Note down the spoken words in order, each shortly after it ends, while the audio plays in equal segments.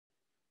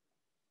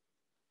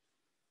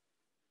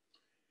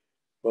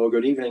Well,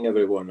 good evening,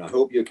 everyone. I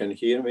hope you can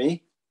hear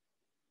me.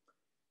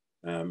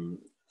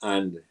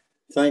 And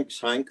thanks,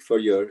 Hank, for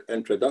your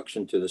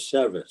introduction to the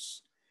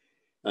service.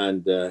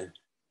 And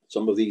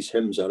some of these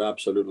hymns are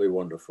absolutely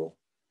wonderful.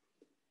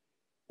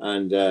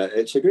 And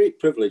it's a great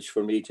privilege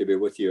for me to be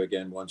with you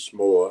again once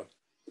more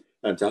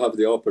and to have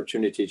the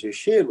opportunity to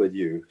share with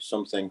you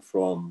something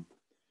from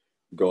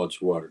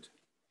God's Word.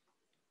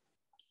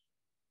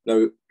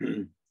 Now,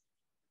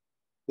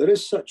 there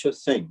is such a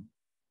thing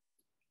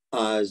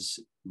as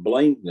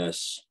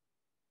blindness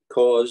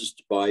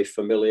caused by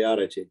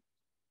familiarity.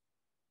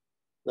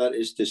 That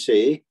is to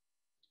say,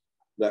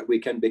 that we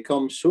can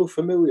become so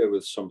familiar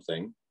with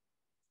something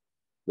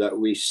that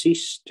we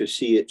cease to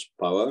see its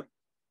power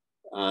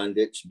and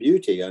its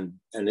beauty and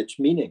its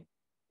meaning.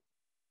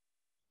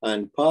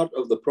 And part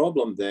of the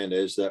problem then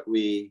is that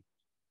we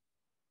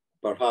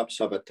perhaps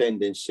have a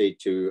tendency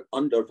to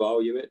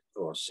undervalue it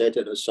or set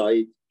it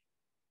aside.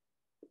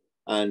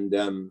 And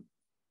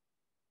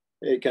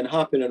it can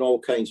happen in all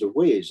kinds of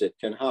ways. It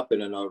can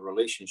happen in our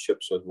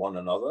relationships with one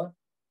another.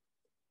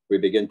 We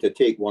begin to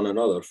take one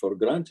another for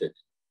granted.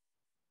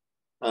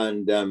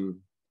 And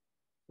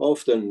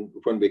often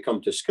when we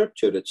come to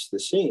Scripture, it's the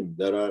same.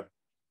 There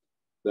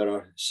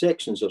are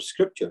sections of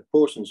Scripture,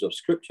 portions of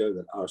Scripture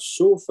that are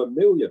so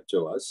familiar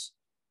to us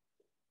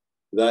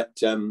that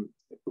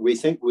we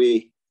think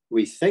we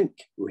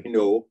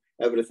know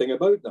everything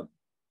about them.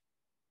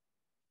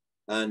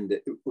 And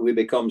we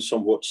become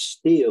somewhat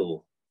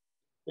stale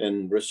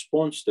in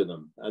response to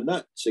them. And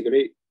that's a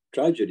great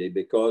tragedy,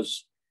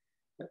 because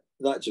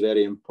that's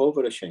very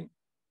impoverishing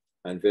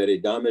and very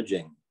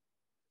damaging.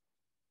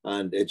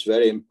 And it's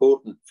very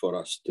important for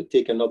us to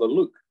take another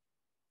look.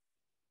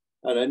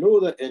 And I know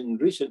that in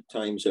recent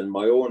times, in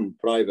my own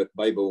private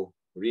Bible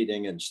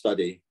reading and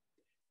study,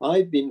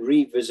 I've been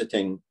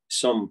revisiting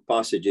some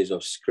passages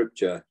of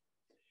Scripture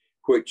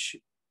which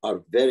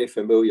are very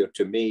familiar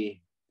to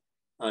me,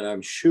 and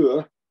I'm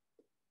sure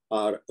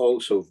are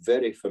also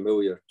very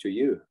familiar to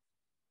you.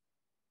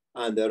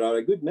 And there are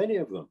a good many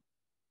of them.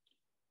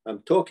 I'm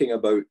talking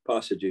about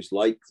passages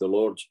like the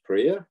Lord's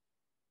Prayer,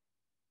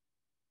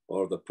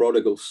 or the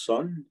prodigal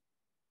son,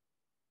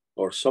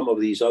 or some of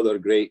these other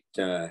great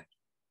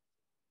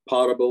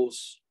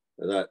parables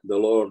that the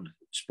Lord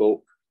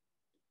spoke.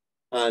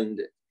 And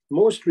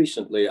most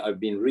recently, I've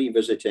been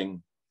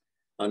revisiting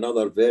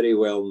another very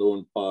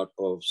well-known part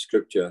of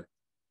Scripture,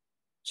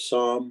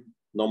 Psalm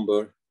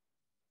number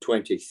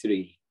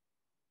 23.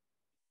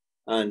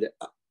 And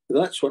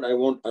that's what I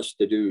want us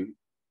to do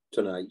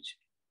tonight,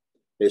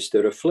 is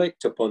to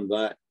reflect upon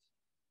that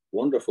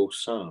wonderful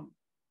psalm.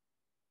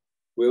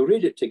 We'll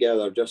read it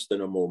together just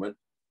in a moment.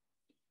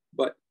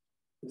 But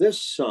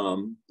this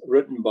psalm,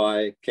 written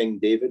by King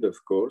David, of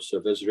course,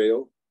 of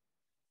Israel,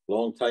 a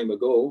long time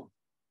ago,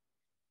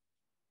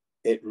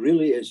 it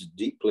really is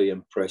deeply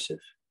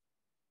impressive.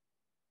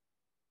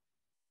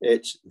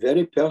 It's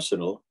very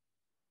personal.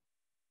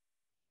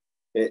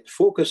 It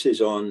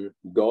focuses on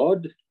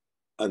God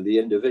and the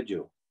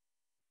individual.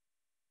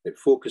 It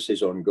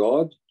focuses on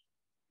God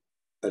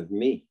and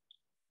me.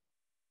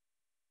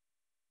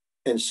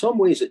 In some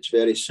ways, it's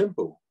very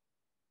simple,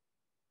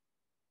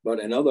 but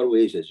in other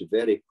ways, it's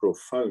very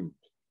profound.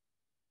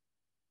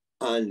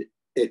 And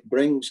it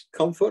brings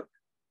comfort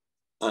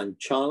and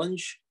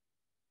challenge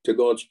to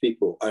God's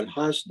people, and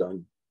has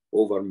done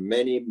over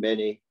many,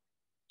 many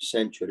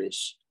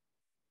centuries.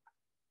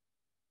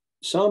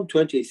 Psalm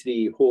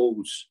 23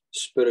 holds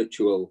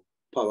spiritual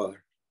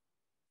power.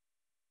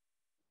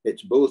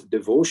 It's both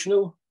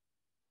devotional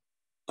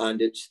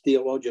and it's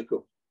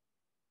theological.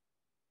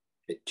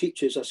 It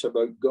teaches us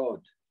about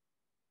God,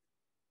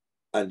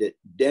 and it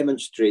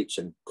demonstrates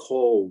and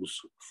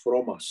calls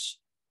from us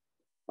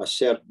a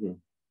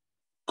certain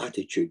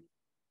attitude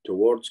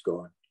towards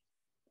God.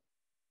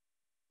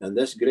 And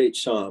this great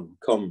psalm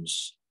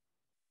comes,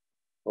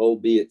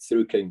 albeit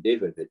through King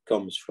David, it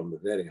comes from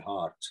the very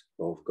heart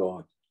of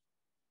God.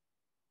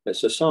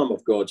 It's a psalm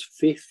of God's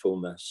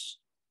faithfulness,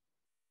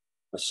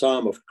 a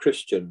psalm of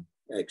Christian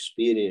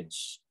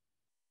experience.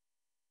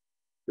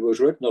 It was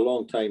written a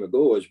long time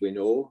ago, as we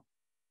know,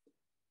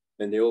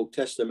 in the Old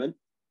Testament,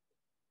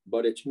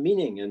 but its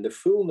meaning and the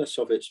fullness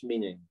of its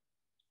meaning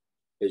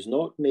is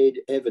not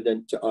made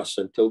evident to us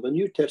until the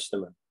New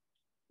Testament,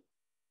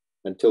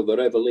 until the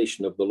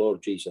revelation of the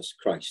Lord Jesus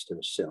Christ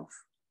himself.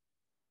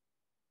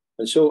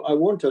 And so I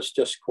want us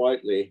just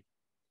quietly,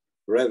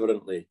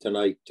 reverently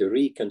tonight to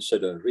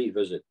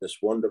revisit this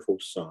wonderful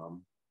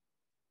psalm.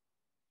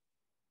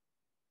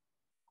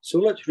 So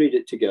let's read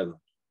it together.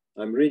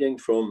 I'm reading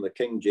from the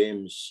King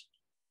James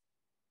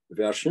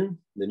Version,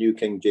 the New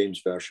King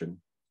James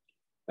Version,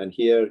 and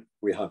here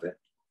we have it.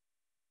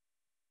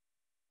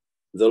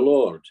 The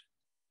Lord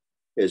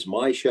is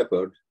my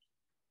shepherd,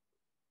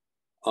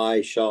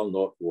 I shall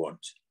not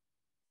want.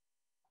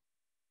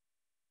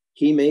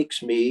 He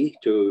makes me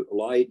to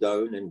lie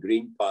down in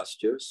green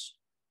pastures.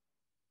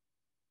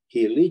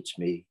 He leads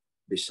me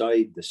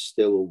beside the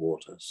still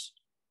waters.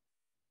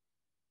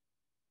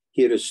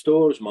 He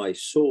restores my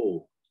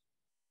soul.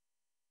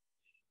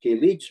 He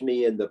leads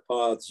me in the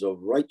paths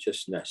of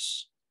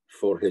righteousness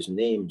for his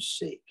name's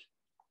sake.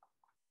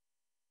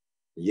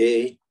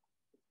 Yea,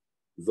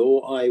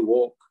 though I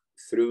walk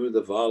through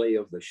the valley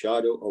of the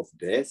shadow of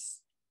death,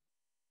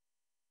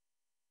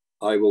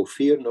 I will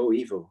fear no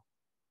evil,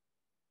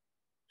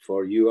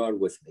 for you are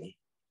with me.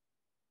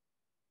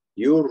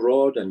 Your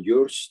rod and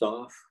your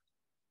staff,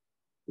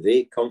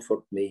 they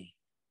comfort me.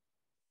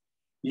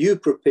 You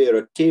prepare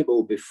a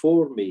table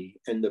before me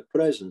in the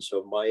presence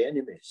of my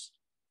enemies.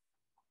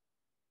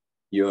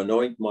 You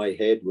anoint my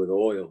head with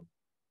oil.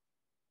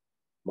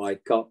 My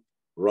cup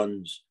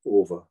runs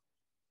over.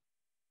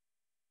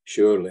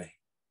 Surely,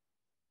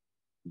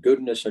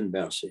 goodness and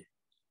mercy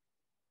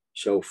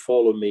shall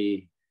follow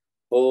me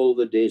all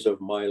the days of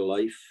my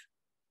life,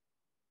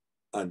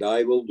 and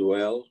I will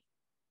dwell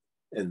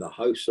in the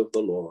house of the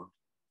Lord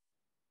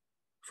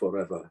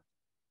forever.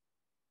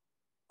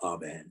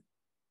 Amen.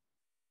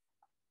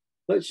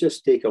 Let's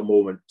just take a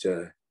moment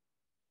to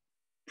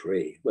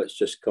pray. Let's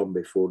just come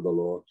before the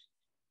Lord.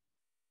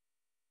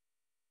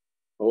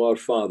 Oh, our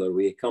Father,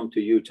 we come to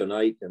you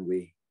tonight and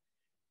we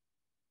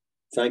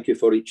thank you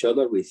for each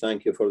other. We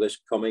thank you for this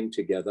coming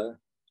together.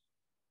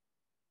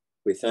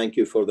 We thank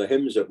you for the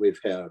hymns that we've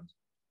heard.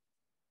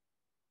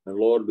 And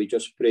Lord, we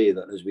just pray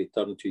that as we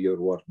turn to your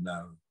word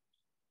now,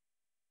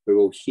 we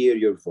will hear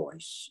your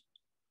voice.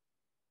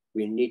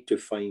 We need to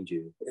find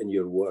you in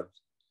your word.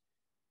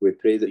 We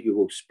pray that you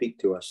will speak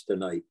to us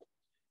tonight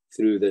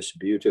through this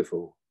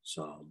beautiful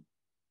psalm.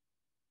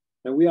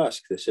 And we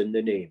ask this in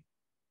the name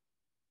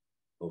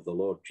of the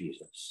Lord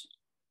Jesus.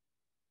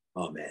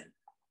 Amen.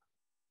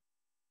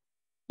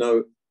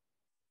 Now,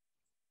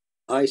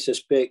 I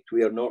suspect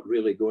we are not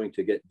really going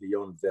to get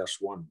beyond verse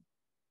 1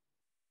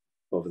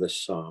 of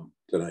this psalm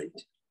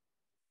tonight.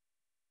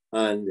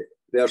 And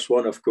verse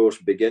 1, of course,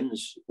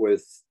 begins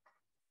with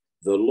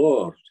the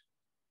Lord.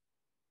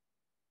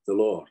 The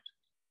Lord.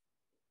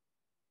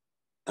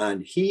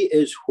 And he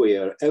is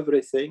where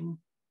everything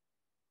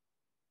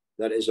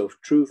that is of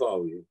true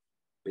value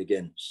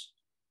begins.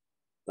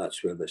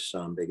 That's where this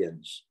psalm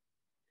begins.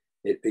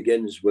 It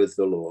begins with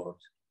the Lord.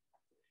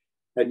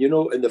 And you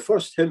know, in the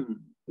first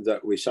hymn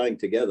that we sang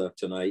together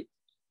tonight,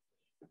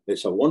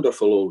 it's a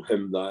wonderful old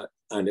hymn that,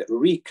 and it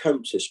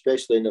recounts,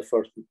 especially in the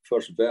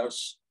first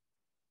verse,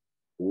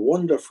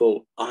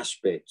 wonderful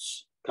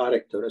aspects,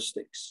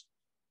 characteristics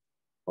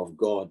of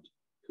God,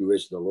 who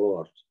is the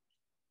Lord.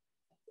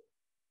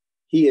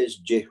 He is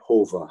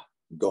Jehovah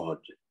God,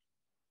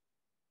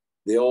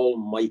 the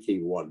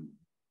Almighty One,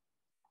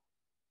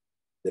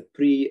 the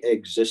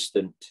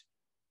pre-existent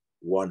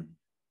One,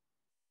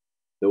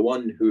 the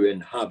one who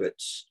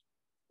inhabits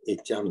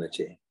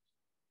eternity.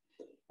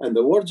 And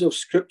the words of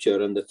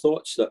Scripture and the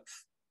thoughts that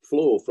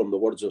flow from the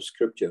words of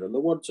Scripture and the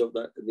words of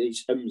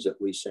these hymns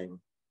that we sing,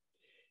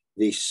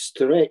 they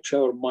stretch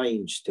our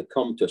minds to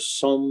come to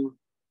some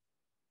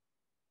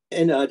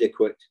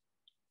inadequate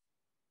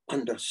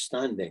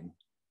understanding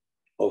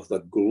of the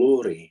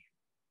glory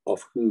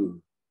of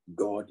who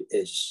God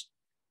is,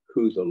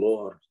 who the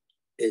Lord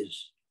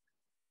is.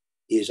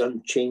 He is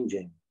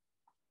unchanging.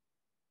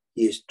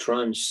 He is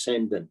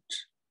transcendent.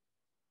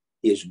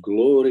 He is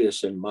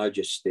glorious in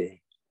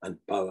majesty and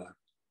power.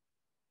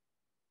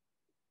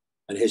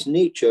 And his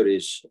nature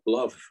is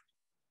love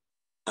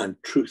and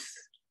truth.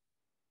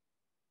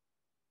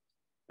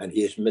 And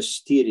he is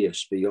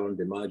mysterious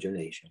beyond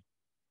imagination.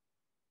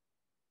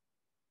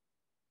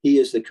 He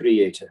is the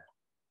creator,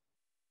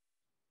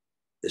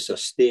 the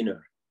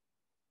sustainer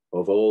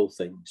of all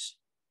things,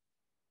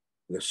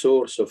 the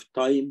source of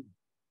time,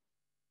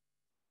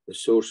 the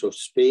source of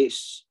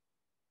space,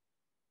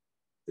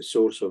 the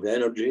source of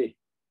energy,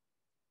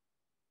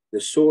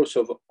 the source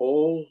of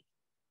all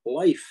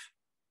life,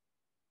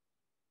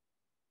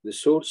 the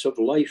source of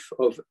life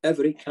of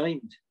every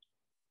kind.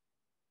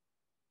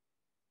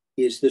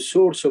 He is the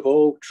source of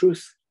all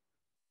truth,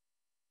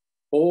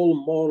 all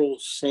moral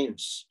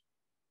sense,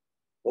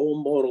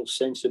 all moral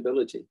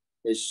sensibility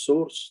is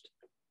sourced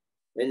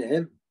in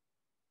him.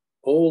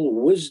 All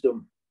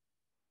wisdom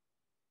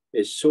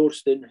is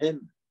sourced in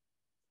him.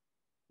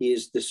 He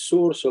is the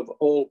source of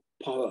all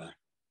power,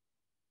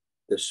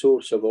 the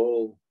source of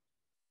all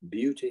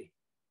beauty,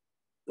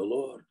 the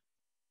Lord.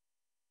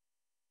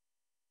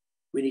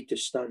 We need to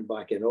stand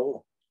back in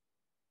awe.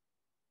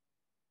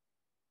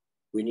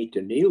 We need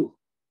to kneel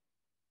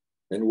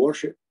and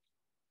worship.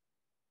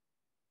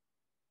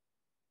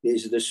 He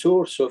is the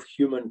source of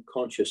human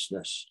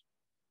consciousness.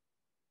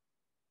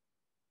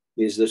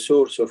 He is the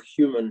source of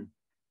human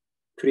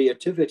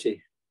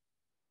creativity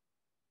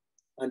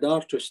and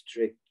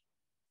artistry.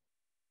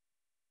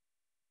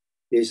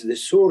 He is the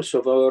source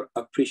of our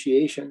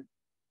appreciation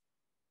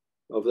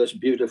of this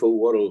beautiful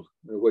world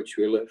in which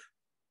we live.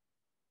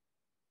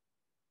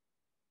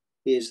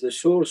 He is the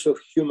source of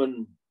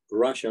human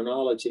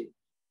rationality,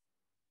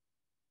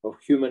 of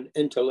human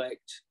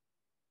intellect.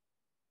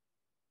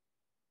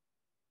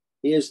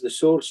 He is the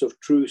source of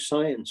true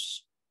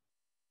science.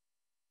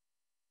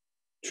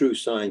 True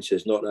science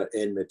is not at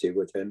enmity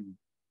with him.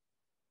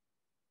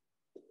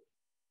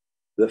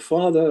 The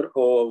Father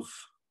of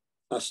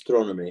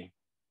astronomy,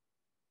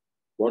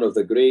 one of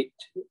the great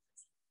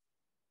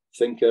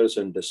thinkers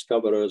and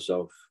discoverers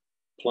of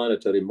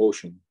planetary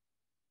motion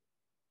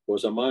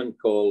was a man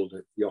called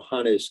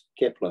Johannes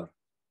Kepler.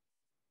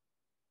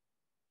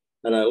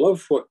 And I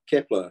love what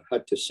Kepler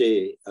had to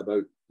say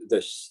about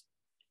this.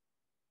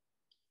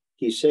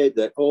 He said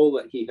that all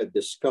that he had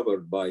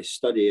discovered by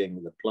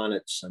studying the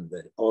planets and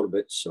the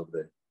orbits of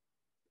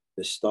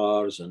the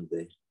stars and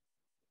the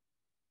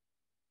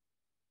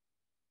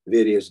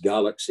various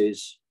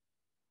galaxies,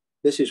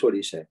 this is what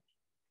he said.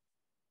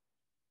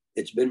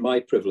 It's been my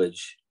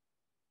privilege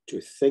to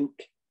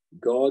think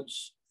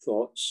God's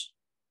thoughts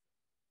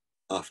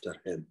after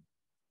him.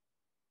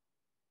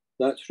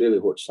 That's really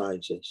what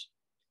science is.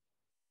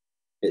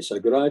 It's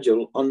a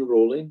gradual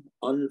unrolling,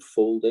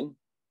 unfolding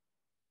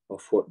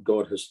of what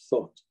God has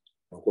thought,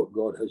 of what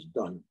God has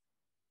done.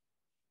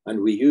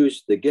 And we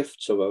use the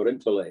gifts of our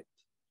intellect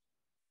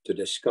to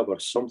discover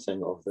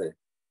something of the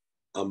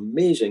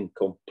amazing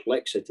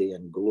complexity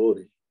and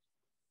glory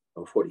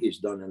of what he's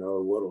done in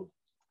our world.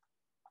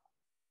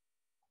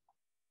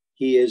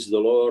 He is the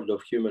Lord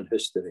of human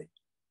history.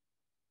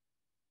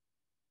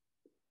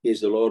 He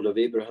is the Lord of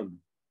Abraham,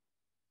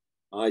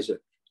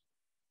 Isaac,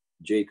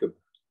 Jacob,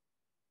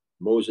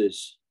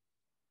 Moses,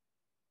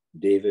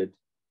 David,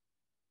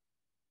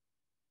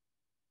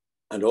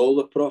 and all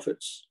the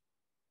prophets.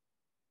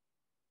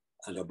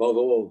 And above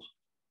all,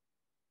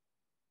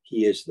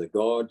 he is the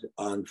God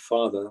and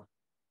Father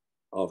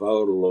of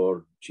our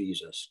Lord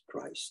Jesus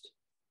Christ.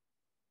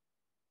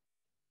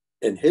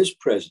 In his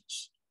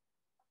presence,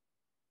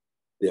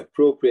 the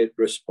appropriate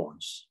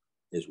response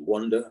is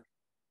wonder,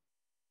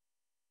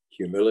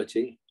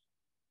 humility,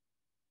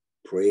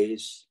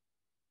 praise,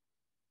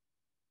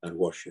 and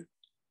worship.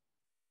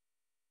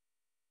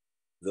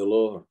 The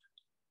Lord.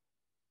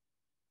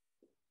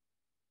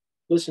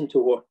 Listen to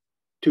what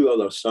two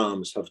other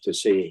Psalms have to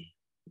say.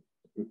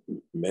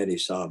 Many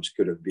Psalms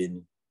could have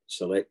been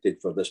selected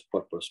for this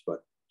purpose,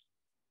 but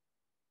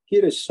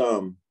here is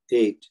Psalm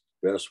 8,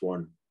 verse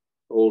 1.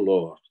 O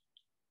Lord,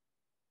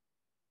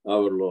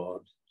 our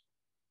Lord,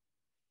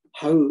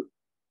 how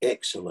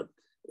excellent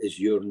is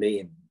your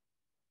name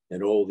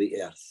in all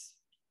the earth,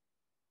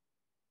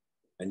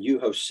 and you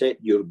have set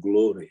your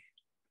glory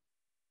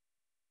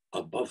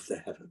above the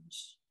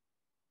heavens,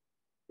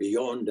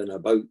 beyond and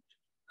about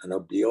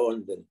and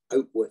beyond and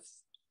out with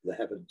the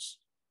heavens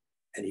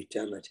in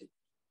eternity.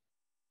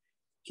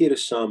 Here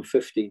is Psalm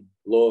 15.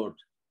 Lord,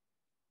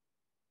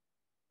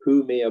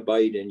 who may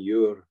abide in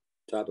your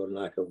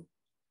tabernacle,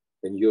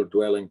 in your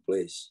dwelling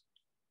place?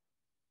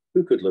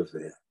 Who could live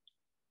there?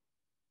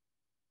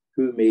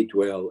 Who may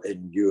dwell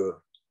in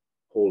your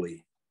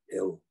holy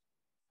hill?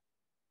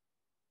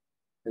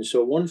 And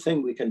so one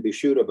thing we can be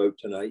sure about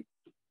tonight,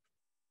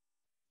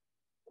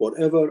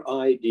 whatever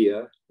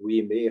idea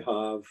we may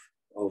have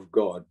of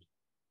God,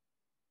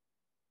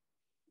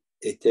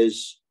 it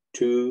is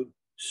too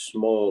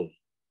small.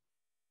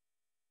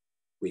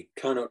 We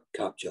cannot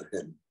capture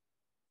him.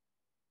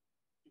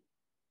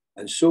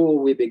 And so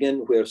we begin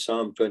where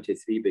Psalm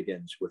 23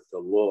 begins, with the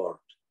Lord.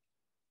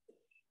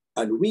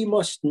 And we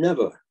must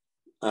never,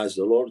 as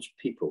the Lord's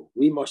people,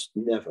 we must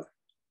never,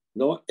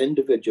 not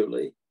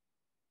individually,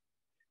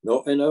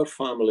 not in our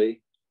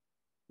family,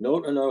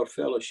 not in our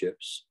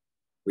fellowships,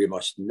 we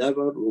must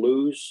never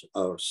lose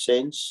our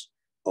sense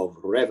of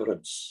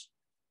reverence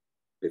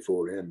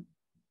before him,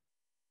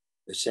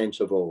 the sense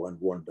of awe and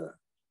wonder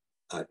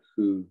at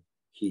who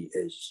he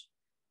is.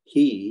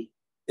 He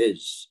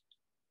is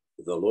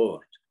the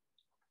Lord.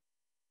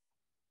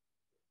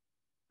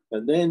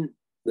 And then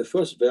the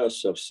first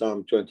verse of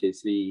Psalm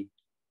 23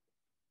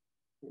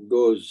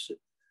 goes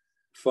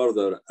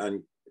further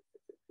and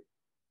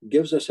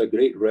gives us a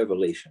great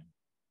revelation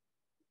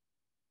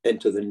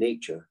into the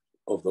nature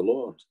of the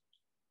Lord,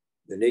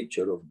 the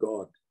nature of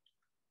God,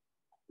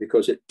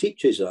 because it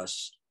teaches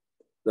us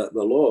that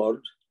the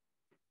Lord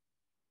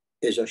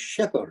is a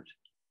shepherd.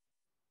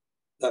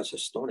 That's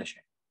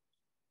astonishing.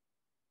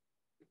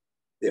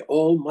 The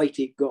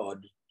Almighty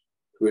God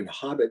who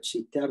inhabits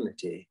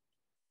eternity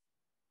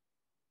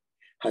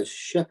has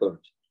shepherd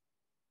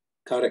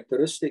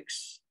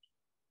characteristics.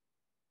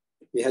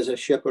 He has a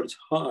shepherd's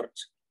heart.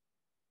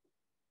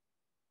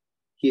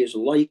 He is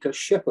like a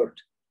shepherd.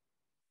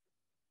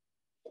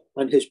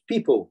 And his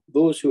people,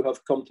 those who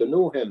have come to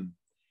know him,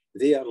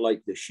 they are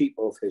like the sheep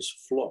of his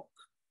flock,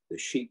 the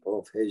sheep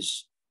of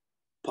his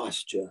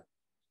pasture.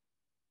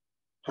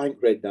 Hank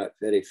read that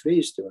very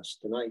phrase to us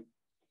tonight.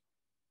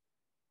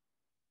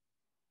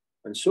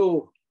 And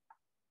so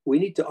we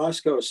need to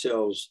ask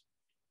ourselves,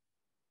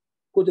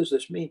 what does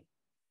this mean?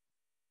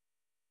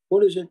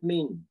 What does it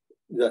mean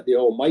that the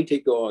Almighty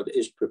God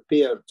is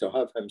prepared to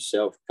have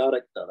himself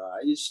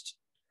characterized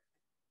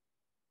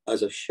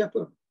as a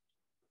shepherd?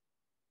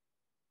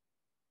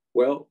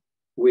 Well,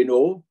 we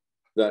know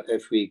that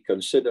if we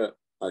consider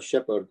a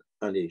shepherd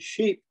and his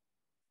sheep,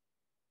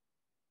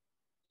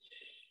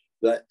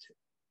 that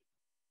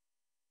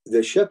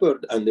the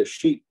shepherd and the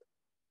sheep,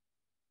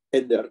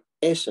 in their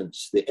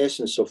essence, the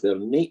essence of their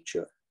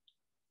nature,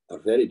 are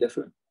very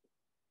different.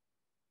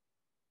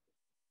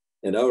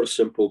 In our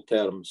simple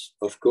terms,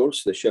 of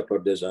course, the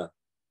shepherd is a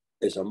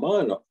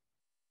man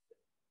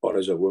or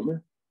is a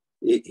woman.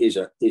 He's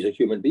a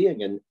human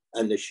being,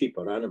 and the sheep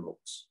are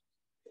animals.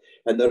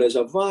 And there is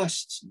a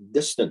vast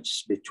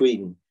distance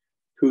between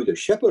who the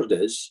shepherd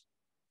is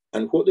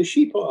and what the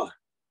sheep are.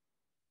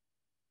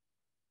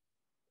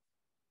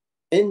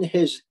 In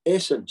his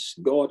essence,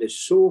 God is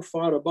so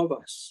far above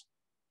us.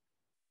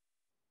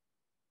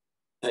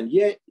 And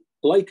yet,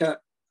 like a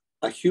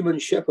human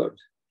shepherd,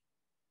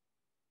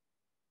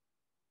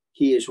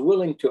 he is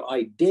willing to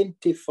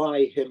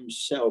identify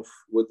himself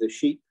with the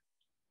sheep.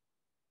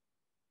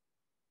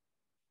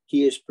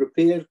 He is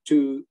prepared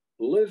to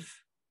live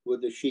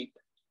with the sheep.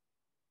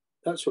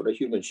 That's what a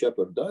human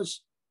shepherd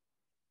does.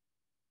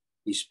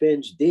 He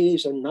spends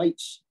days and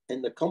nights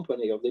in the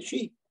company of the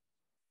sheep.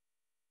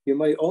 You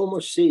might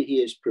almost say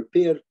he is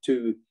prepared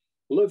to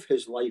live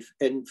his life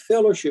in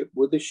fellowship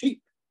with the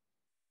sheep.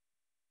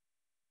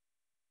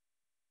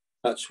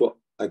 That's what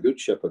a good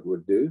shepherd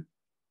would do.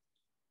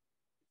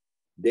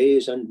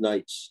 Days and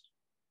nights,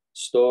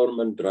 storm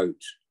and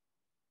drought,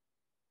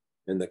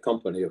 in the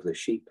company of the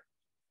sheep.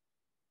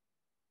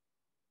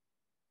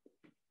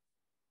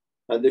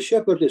 And the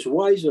shepherd is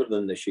wiser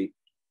than the sheep.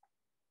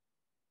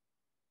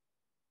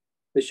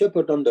 The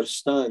shepherd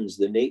understands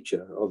the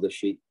nature of the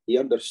sheep. He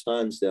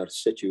understands their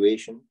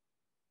situation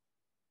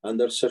and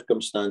their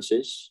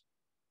circumstances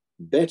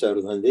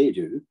better than they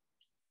do.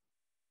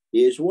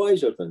 He is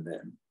wiser than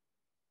them.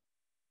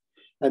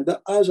 And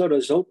that as a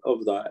result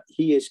of that,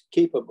 he is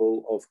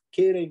capable of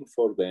caring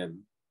for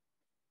them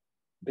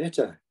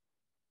better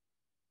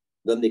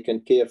than they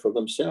can care for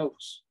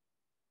themselves.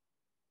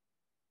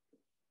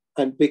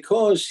 And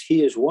because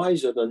he is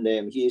wiser than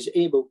them, he is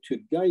able to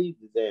guide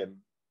them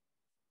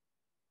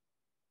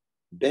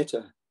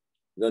better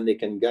than they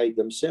can guide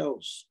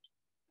themselves.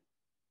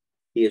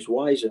 He is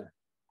wiser.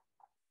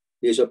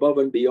 He is above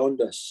and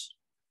beyond us.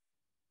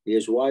 He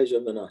is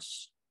wiser than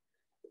us.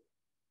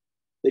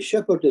 The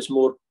shepherd is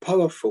more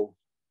powerful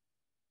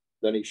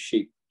than his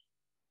sheep.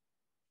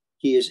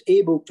 He is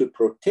able to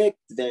protect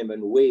them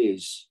in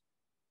ways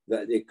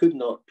that they could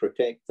not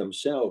protect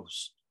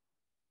themselves.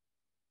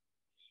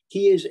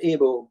 He is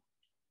able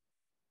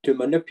to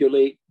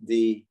manipulate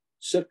the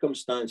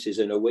circumstances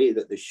in a way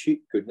that the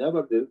sheep could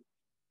never do.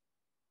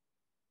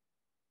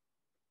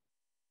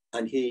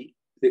 And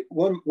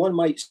one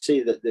might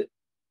say that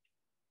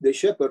the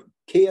shepherd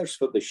cares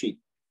for the sheep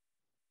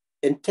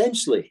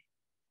intensely.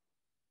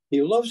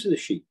 He loves the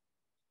sheep.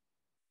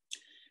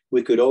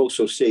 We could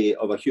also say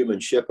of a human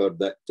shepherd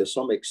that to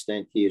some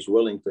extent he is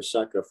willing to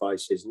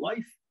sacrifice his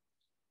life,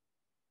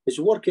 his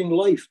working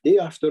life, day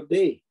after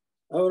day,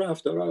 hour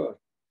after hour,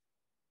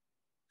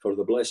 for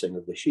the blessing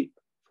of the sheep,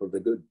 for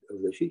the good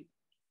of the sheep.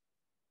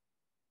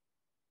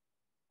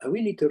 And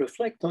we need to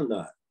reflect on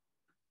that.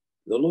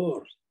 The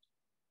Lord,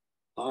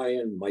 high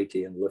and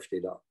mighty and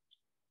lifted up,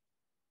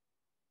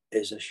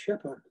 is a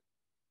shepherd.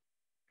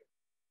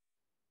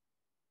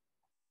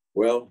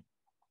 Well,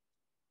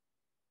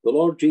 the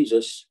Lord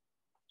Jesus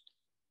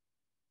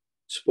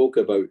spoke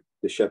about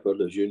the shepherd,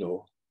 as you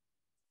know.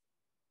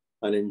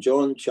 And in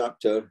John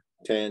chapter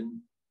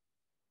 10,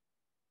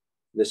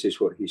 this is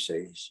what he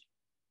says.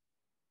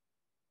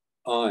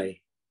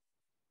 I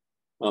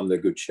am the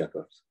good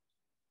shepherd.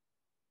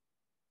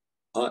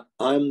 I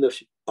am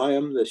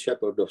the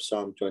shepherd of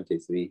Psalm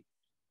 23.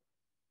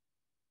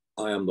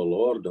 I am the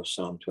Lord of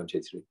Psalm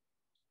 23.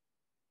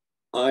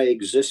 I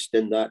exist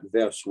in that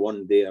verse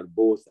one there,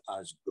 both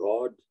as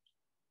God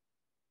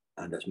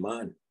and as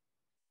man.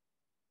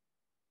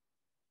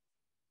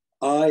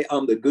 I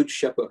am the good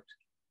shepherd,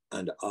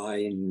 and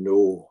I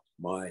know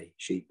my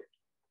sheep,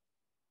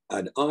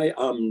 and I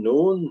am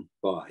known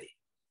by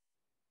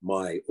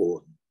my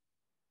own.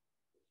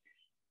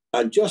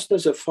 And just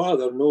as a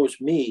father knows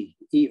me,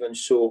 even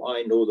so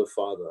I know the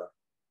Father.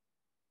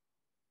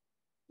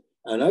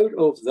 And out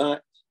of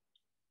that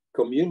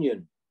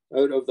communion,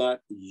 out of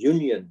that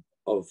union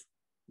of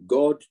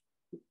God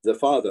the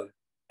Father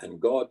and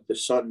God the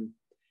Son,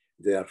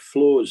 there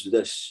flows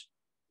this: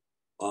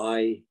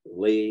 I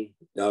lay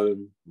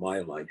down my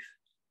life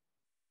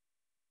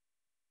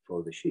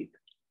for the sheep.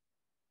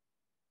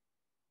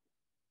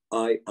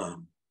 I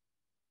am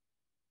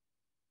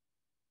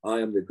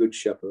the good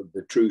shepherd,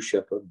 the true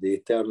shepherd, the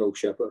eternal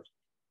shepherd.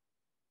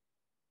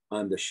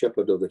 I'm the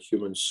shepherd of the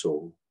human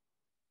soul.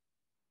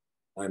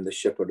 I'm the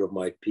shepherd of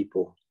my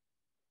people,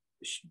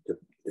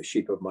 the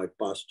sheep of my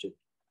pasture.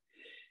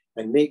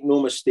 And make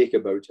no mistake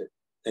about it,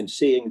 in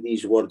saying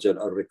these words that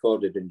are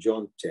recorded in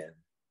John 10,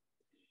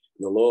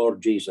 the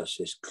Lord Jesus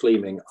is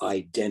claiming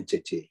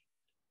identity,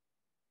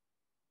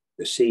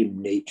 the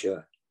same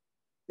nature,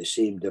 the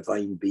same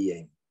divine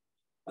being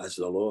as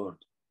the Lord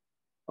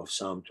of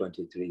Psalm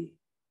 23.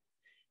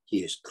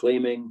 He is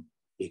claiming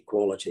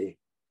equality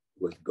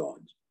with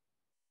God.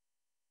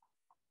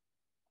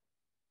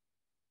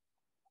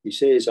 He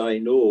says, I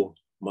know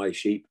my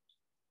sheep.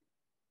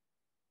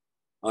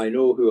 I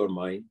know who are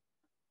mine,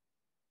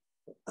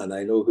 and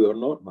I know who are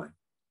not mine.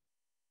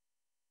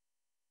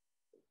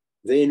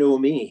 They know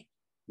me.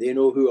 They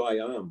know who I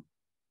am.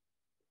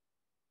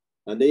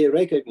 and they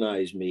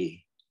recognize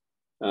me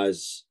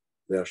as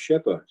their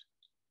shepherd.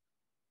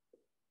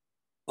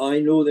 I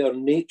know their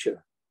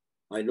nature.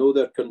 I know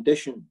their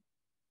condition.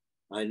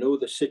 I know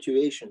the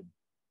situation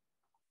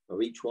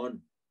of each one.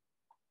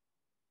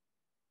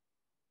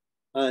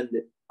 And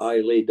I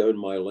lay down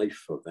my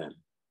life for them.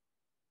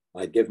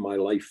 I give my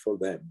life for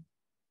them.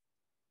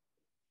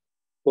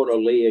 What a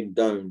laying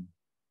down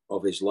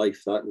of his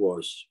life that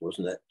was,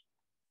 wasn't it?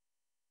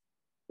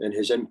 In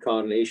his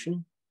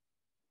incarnation,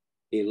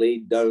 he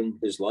laid down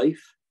his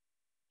life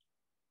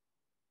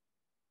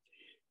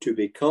to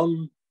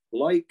become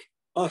like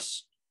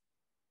us,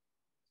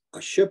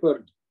 a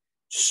shepherd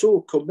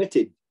so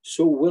committed,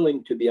 so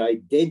willing to be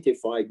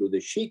identified with the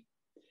sheep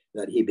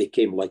that he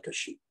became like a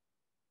sheep.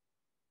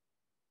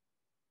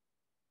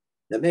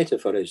 The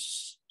metaphor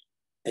is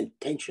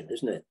intention,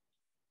 isn't it?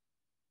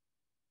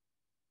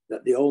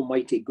 That the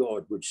Almighty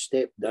God would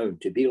step down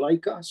to be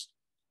like us,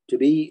 to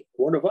be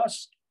one of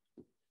us.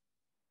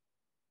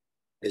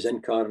 His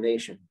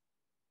incarnation,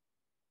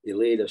 he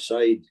laid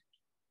aside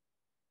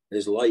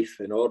his life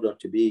in order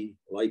to be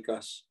like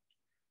us.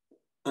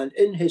 And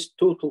in his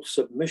total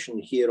submission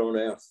here on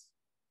earth,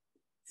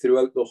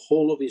 throughout the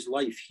whole of his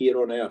life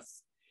here on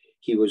earth,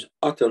 he was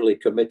utterly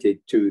committed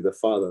to the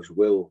Father's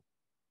will.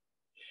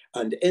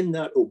 And in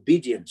that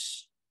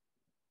obedience,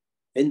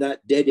 in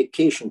that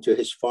dedication to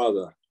his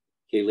Father,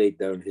 he laid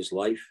down his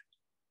life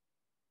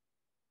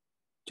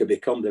to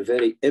become the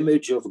very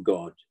image of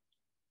God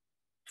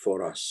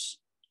for us.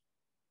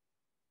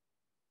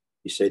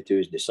 He said to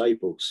his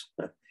disciples,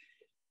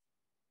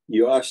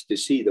 you asked to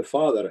see the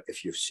Father.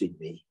 If you've seen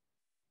me,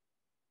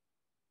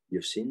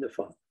 you've seen the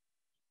Father.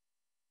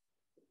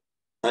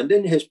 And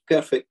in his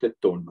perfect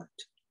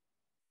atonement,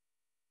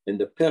 in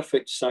the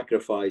perfect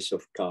sacrifice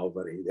of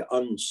Calvary, the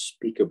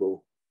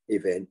unspeakable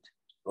event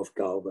of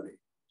Calvary,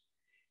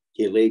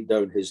 he laid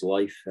down his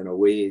life in a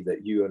way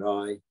that you and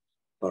I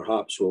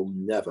perhaps will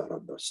never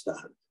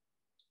understand.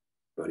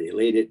 But he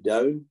laid it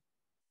down.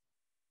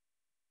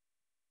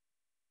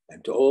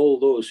 And to all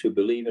those who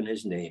believe in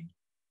his name,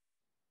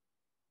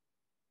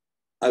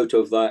 out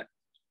of that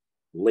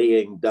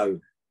laying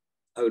down,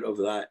 out of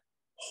that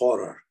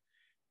horror,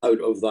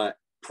 out of that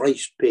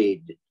price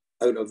paid,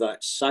 out of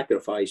that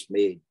sacrifice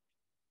made,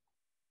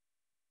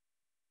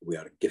 we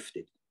are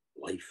gifted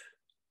life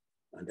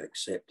and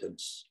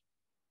acceptance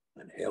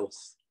and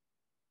health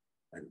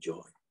and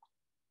joy.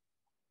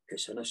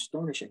 It's an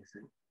astonishing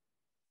thing.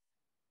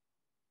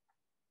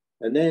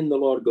 And then the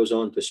Lord goes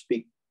on to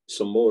speak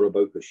some more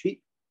about the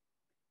sheep.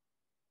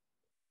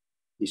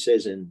 He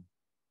says in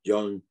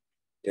John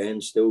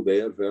 10, still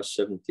there, verse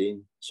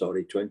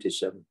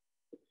 27.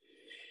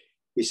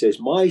 He says,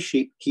 my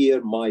sheep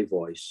hear my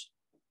voice,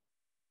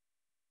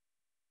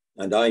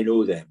 and I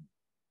know them,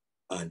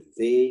 and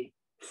they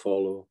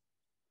follow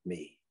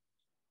me.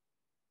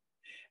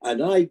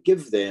 And I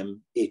give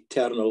them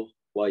eternal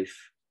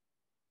life,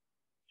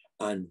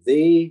 and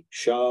they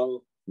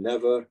shall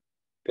never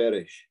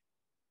perish.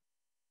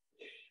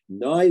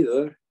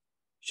 Neither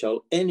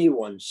shall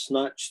anyone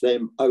snatch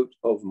them out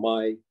of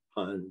my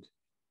hand.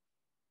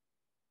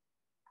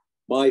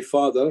 My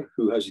Father,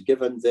 who has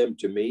given them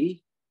to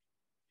me,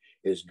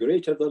 is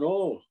greater than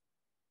all,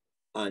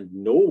 and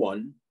no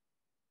one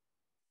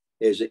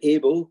is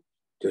able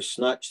to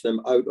snatch them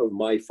out of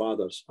my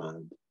Father's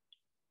hand.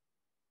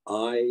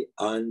 I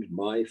and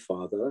my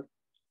Father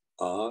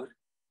are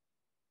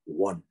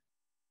one.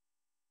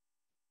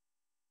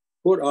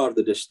 What are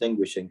the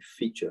distinguishing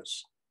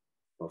features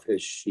of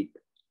his sheep?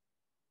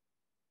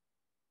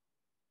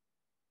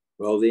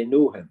 Well, they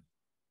know him.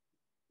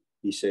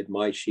 He said,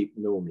 my sheep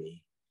know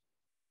me.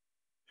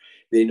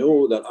 They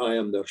know that I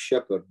am their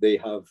shepherd. They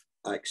have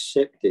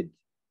accepted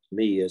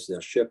me as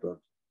their shepherd.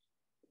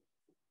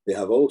 They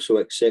have also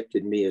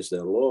accepted me as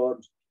their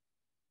Lord.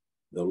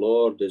 The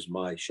Lord is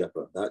my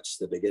shepherd. That's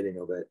the beginning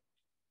of it.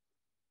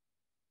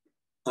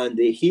 And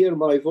they hear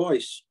my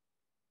voice.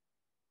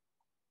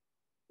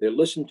 They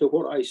listen to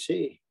what I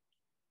say.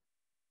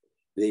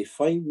 They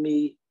find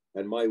me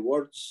and my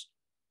words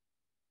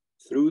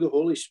through the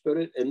Holy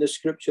Spirit in the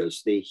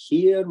scriptures. They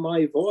hear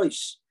my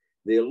voice.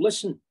 They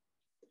listen.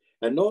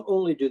 And not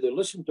only do they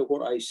listen to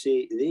what I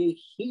say, they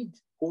heed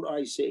what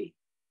I say.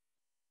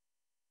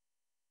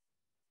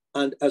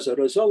 And as a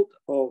result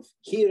of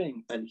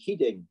hearing and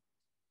heeding,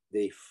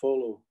 they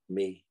follow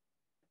me.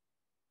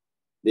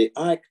 They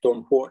act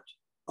on what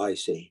I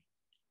say.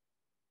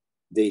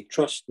 They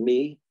trust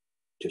me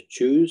to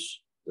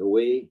choose the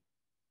way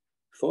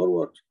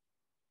forward.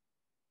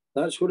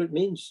 That's what it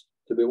means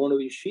to be one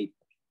of his sheep.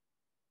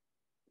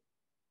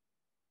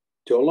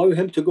 To allow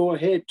him to go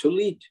ahead, to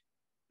lead.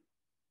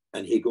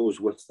 And he goes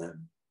with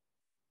them.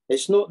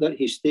 It's not that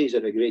he stays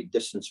at a great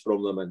distance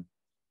from them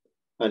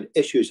and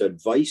issues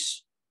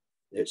advice.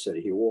 It's that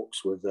he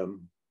walks with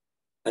them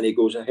and he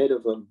goes ahead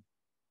of them.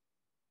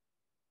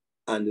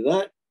 And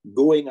that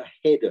going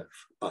ahead of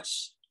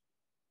us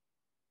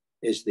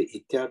is the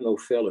eternal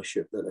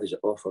fellowship that is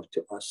offered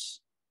to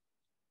us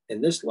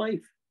in this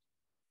life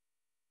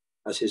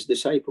as his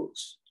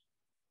disciples,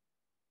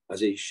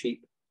 as his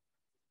sheep.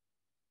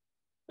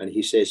 And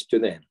he says to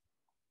them,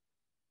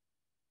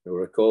 you'll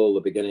recall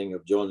the beginning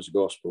of John's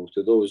Gospel,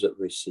 to those that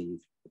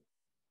received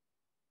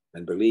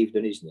and believed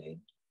in his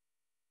name,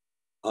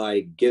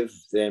 I give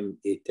them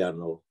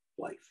eternal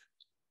life.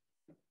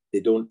 They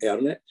don't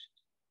earn it.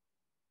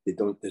 They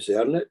don't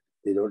discern it.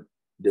 They don't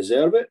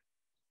deserve it.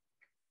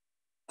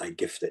 I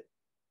gift it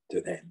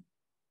to them.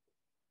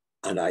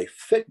 And I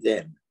fit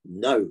them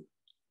now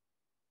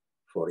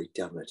for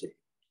eternity,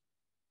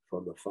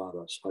 for the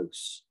Father's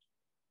house.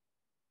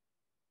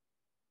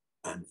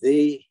 And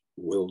they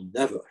will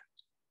never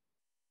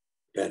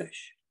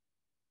perish.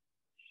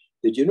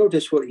 Did you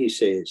notice what he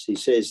says? He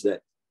says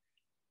that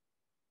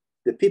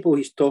the people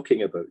he's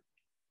talking about,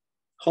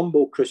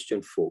 humble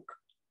Christian folk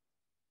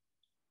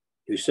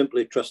who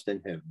simply trust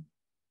in him,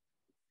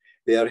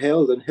 they are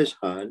held in his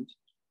hand,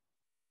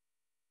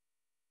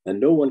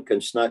 and no one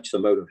can snatch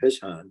them out of his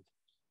hand.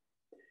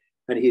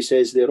 And he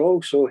says, they're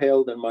also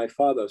held in my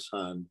Father's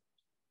hand.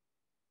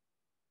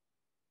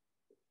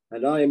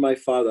 And I and my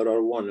Father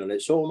are one. And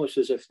it's almost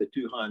as if the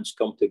two hands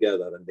come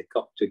together and they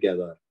cup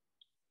together.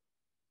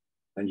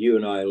 And you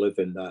and I live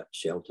in that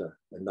shelter,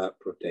 in that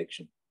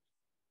protection.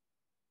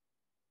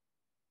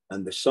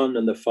 And the Son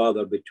and the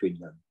Father between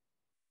them,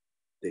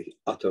 they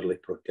utterly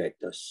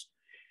protect us.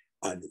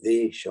 And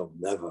they shall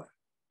never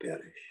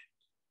perish.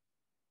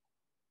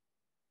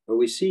 But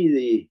we see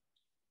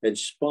the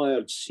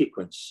inspired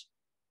sequence,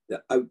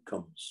 the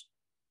outcomes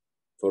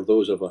for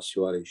those of us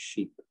who are his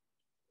sheep.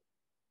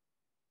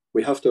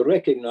 We have to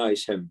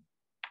recognize him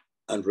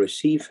and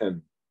receive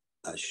him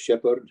as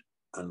shepherd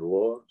and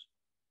Lord.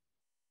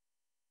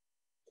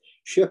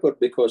 Shepherd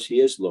because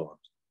he is Lord.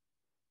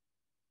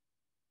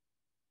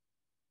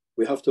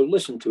 We have to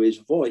listen to his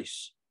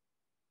voice.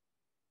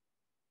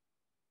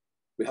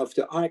 We have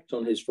to act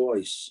on his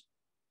voice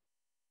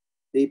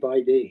day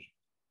by day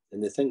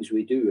in the things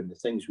we do and the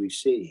things we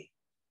say.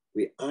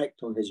 We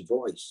act on his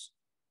voice.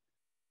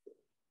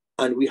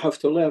 And we have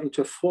to learn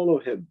to follow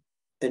him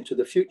into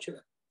the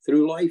future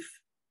through life.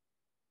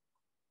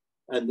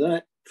 And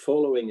that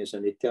following is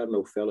an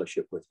eternal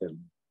fellowship with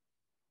him.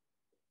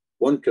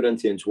 1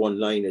 Corinthians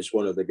 1:9 is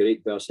one of the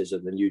great verses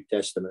of the New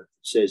Testament.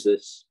 It says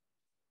this,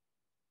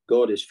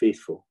 God is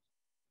faithful.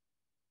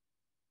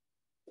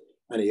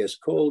 And he has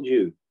called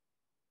you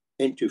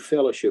into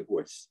fellowship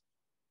with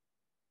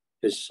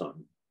his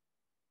Son,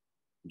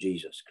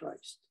 Jesus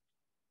Christ.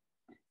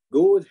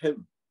 Go with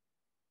him,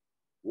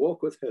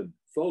 walk with him,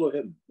 follow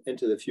him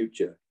into the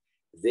future.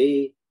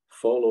 They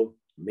follow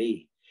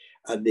me.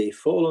 And they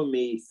follow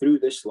me through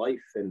this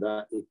life in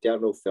that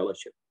eternal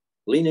fellowship,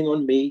 leaning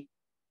on me,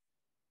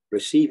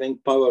 receiving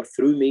power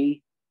through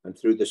me and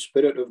through the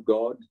Spirit of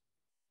God,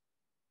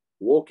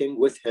 walking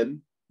with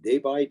him day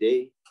by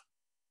day,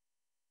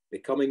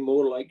 becoming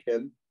more like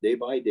him day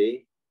by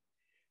day.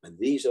 And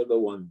these are the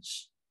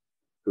ones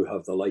who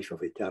have the life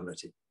of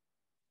eternity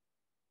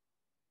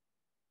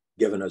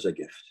given as a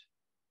gift.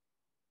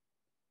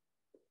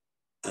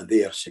 And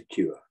they are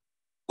secure,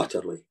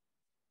 utterly,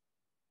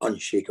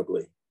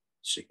 unshakably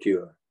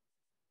secure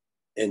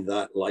in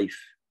that life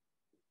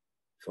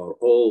for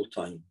all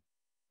time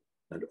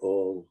and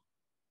all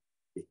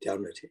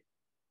eternity.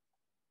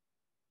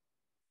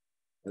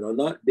 And on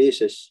that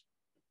basis,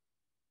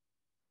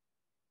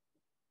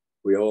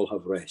 we all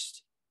have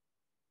rest.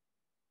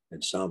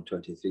 In Psalm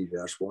 23,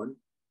 verse 1,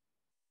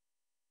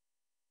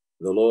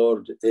 the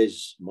Lord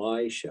is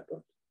my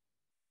shepherd.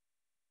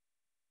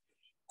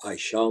 I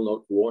shall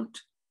not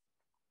want.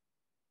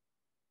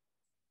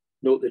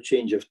 Note the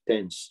change of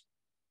tense.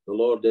 The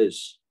Lord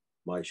is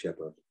my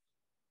shepherd.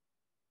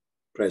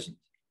 Present.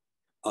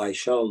 I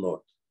shall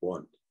not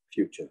want.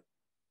 Future.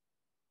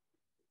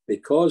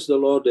 Because the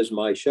Lord is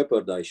my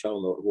shepherd, I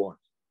shall not want.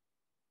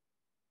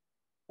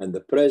 And the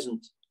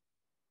present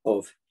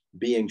of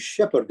being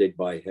shepherded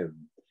by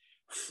him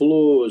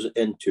flows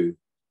into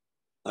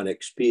an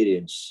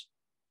experience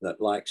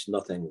that lacks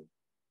nothing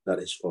that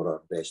is for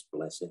our best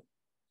blessing.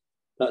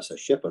 That's a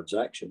shepherd's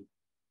action.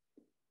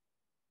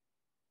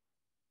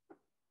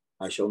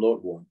 I shall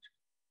not want.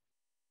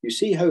 You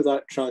see how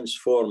that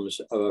transforms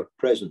our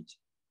present.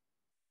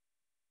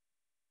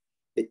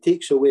 It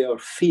takes away our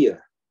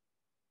fear.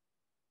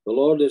 The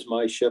Lord is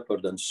my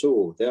shepherd, and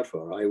so,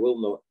 therefore, I will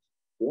not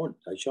want.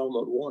 I shall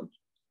not want.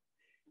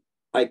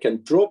 I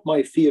can drop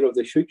my fear of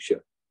the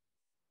future.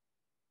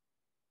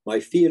 My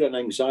fear and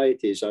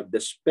anxieties are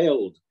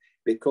dispelled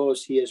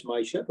because he is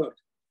my shepherd.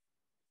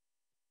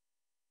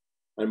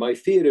 And my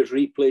fear is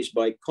replaced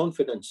by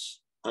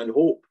confidence and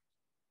hope.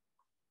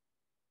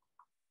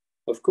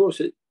 Of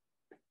course,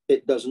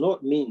 it does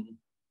not mean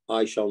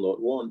I shall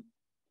not want.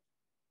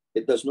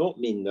 It does not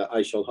mean that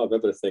I shall have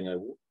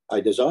everything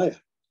I desire.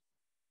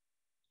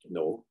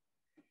 No.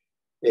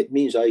 It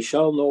means I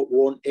shall not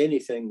want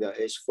anything that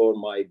is for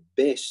my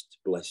best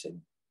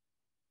blessing.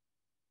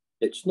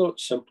 It's not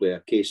simply a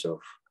case of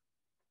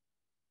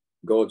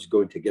God's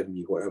going to give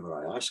me whatever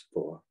I ask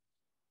for.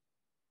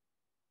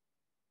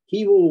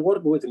 He will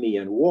work with me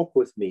and walk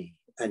with me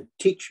and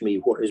teach me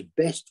what is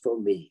best for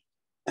me.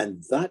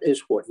 And that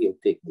is what he'll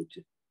take me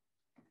to.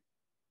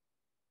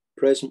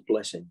 present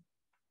blessing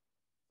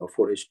of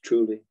what is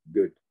truly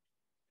good,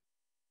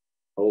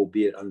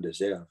 albeit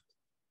undeserved.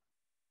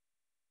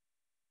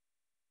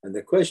 And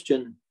the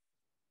question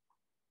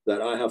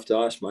that I have to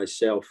ask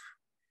myself,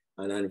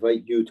 and I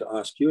invite you to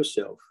ask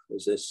yourself,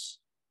 is this: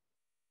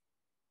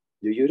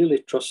 do you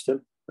really trust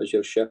him as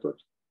your shepherd?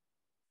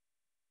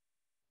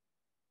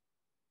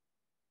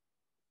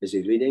 Is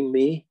he leading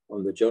me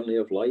on the journey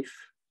of life,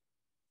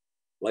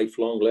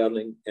 lifelong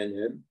learning in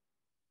him?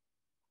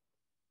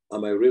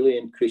 Am I really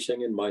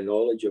increasing in my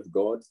knowledge of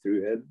God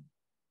through him,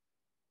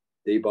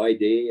 day by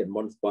day and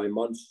month by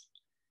month?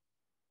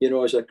 You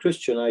know, as a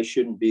Christian, I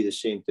shouldn't be the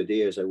same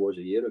today as I was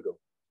a year ago.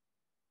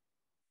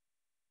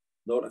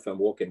 Not if I'm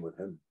walking with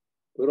him.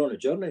 We're on a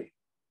journey.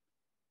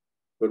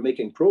 We're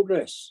making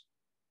progress.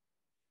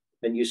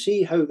 And you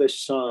see how this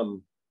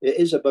psalm, it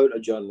is about a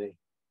journey.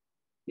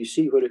 You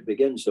see where it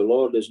begins: the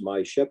Lord is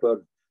my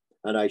shepherd,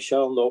 and I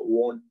shall not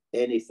want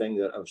anything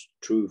that has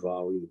true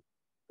value.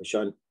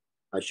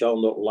 I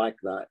shall not lack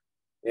that,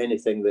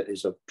 anything that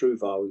is of true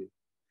value.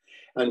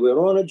 And we're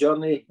on a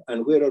journey,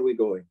 and where are we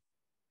going?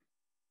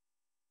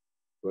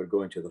 We're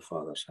going to the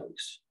Father's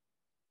house.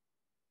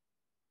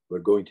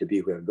 We're going to be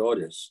where God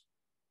is.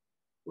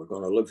 We're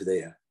going to live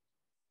there.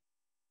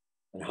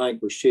 And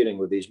Hank was sharing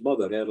with his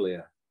mother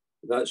earlier.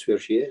 That's where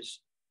she is.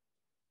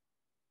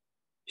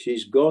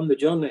 She's gone the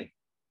journey.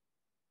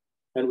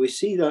 And we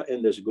see that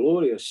in this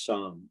glorious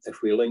psalm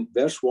if we link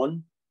verse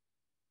 1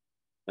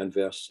 and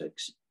verse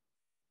 6.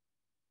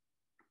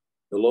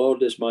 The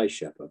Lord is my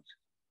shepherd.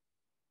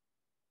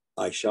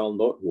 I shall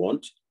not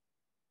want,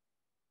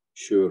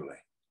 surely.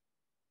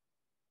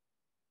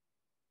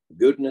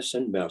 Goodness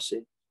and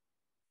mercy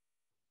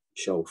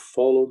shall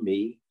follow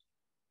me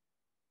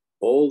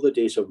all the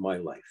days of my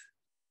life,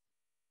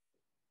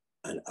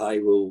 and I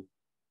will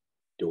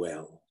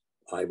dwell,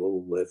 I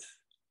will live,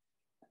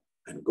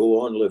 and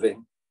go on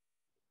living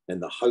in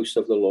the house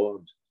of the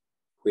Lord,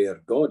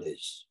 where God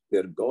is,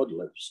 where God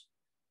lives,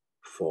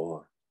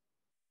 forever.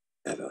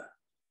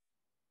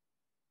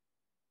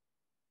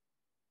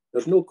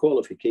 There's no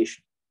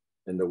qualification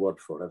in the word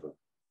forever.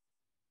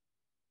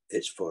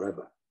 It's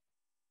forever.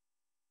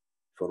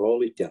 For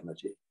all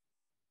eternity,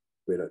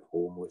 we're at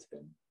home with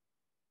him.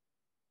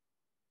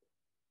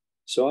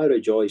 So I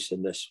rejoice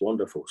in this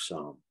wonderful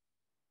psalm.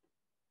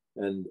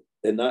 And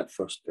in that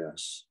first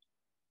verse,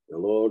 the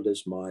Lord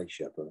is my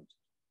shepherd.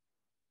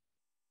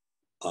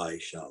 I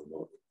shall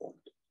not want.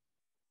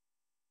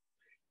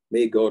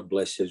 May God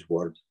bless his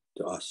word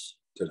to us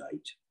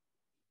tonight.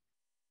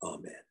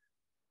 Amen.